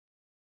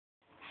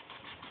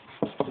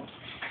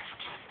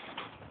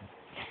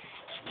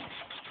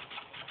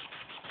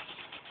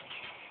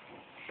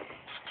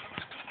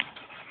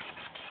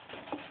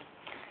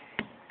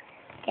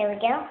There we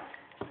go.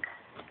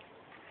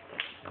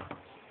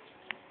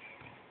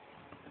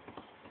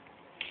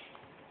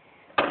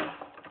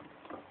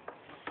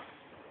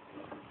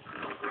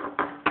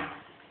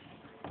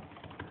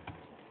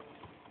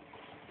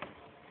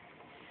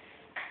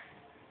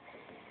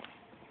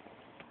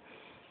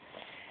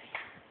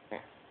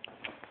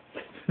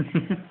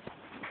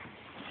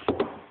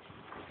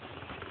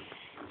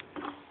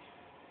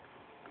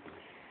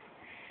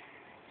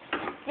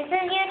 This is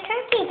your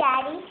turkey,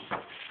 Daddy.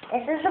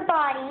 This is the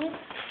body.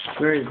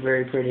 Very,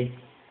 very pretty.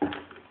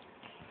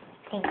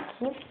 Thank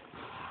you.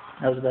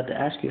 I was about to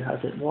ask you,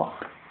 how's it walk?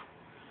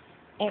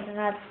 It's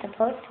not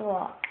supposed to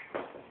walk.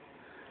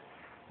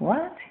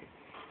 What?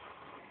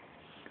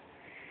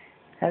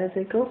 How does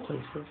it go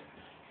places?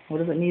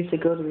 What if it needs to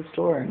go to the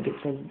store and get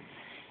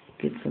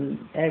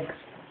some eggs?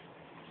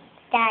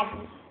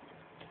 Daddy,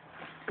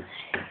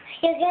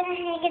 you're gonna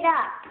hang it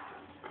up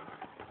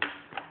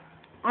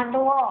on the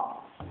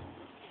wall.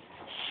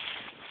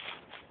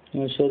 You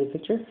want to show the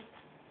picture?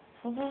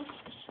 Mhm.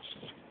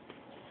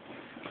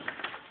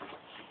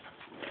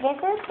 This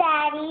is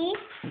Daddy.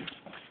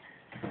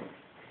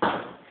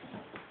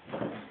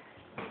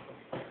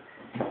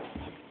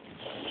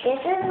 This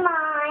is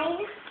mine.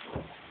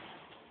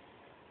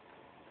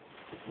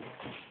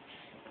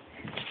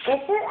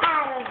 This is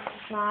Adam's,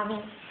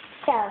 Mommy.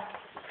 So,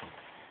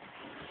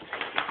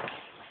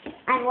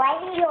 I'm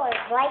lighting yours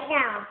right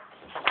now.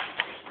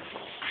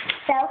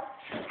 So,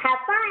 have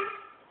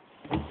fun.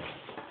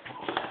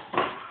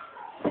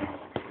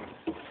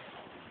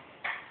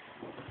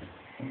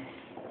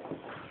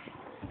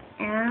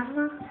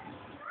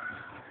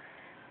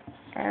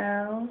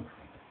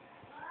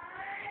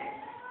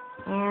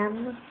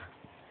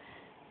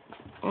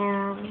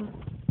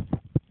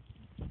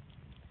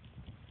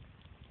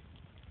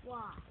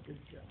 What? Good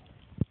job.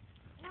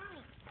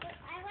 Mommy, I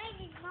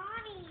waited,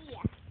 Mommy.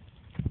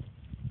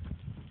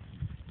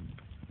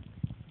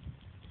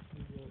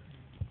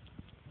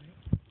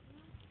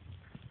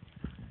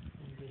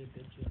 You did a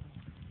good job.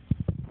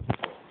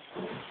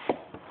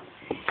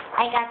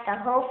 I got the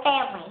whole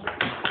family.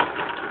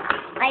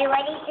 Are you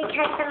ready to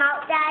test them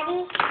out,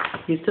 Daddy?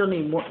 You still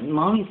need more.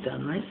 Mommy's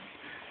done, right?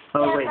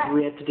 Oh Yeah, wait, but-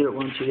 we have to do it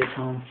once she gets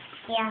home.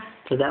 Yeah.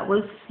 So that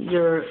was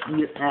your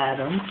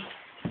Adam.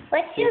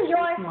 Let's do This is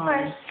yours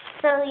mine.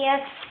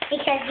 first,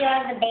 because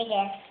you're the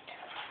biggest.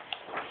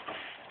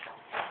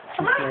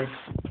 Come on. Okay.